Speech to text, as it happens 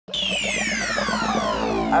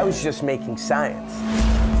I was just making science.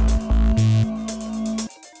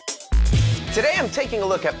 Today I'm taking a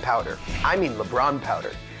look at powder. I mean Lebron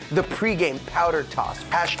powder. The pregame powder toss.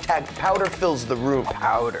 Hashtag powder fills the room.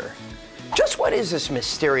 Powder. Just what is this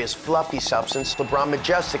mysterious fluffy substance LeBron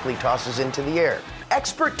majestically tosses into the air?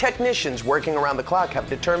 Expert technicians working around the clock have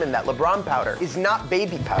determined that Lebron powder is not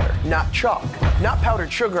baby powder, not chalk, not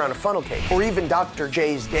powdered sugar on a funnel cake, or even Dr.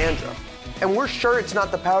 J's dandruff. And we're sure it's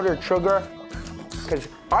not the powdered sugar, because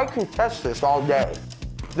I can test this all day.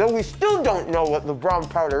 Though we still don't know what Lebron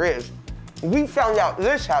powder is, we found out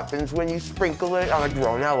this happens when you sprinkle it on a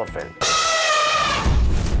grown elephant.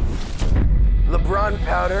 LeBron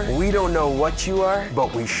powder, we don't know what you are,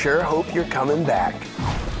 but we sure hope you're coming back.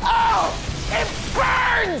 Oh, it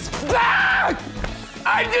burns! Ah!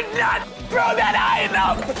 I did not throw that high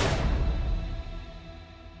enough!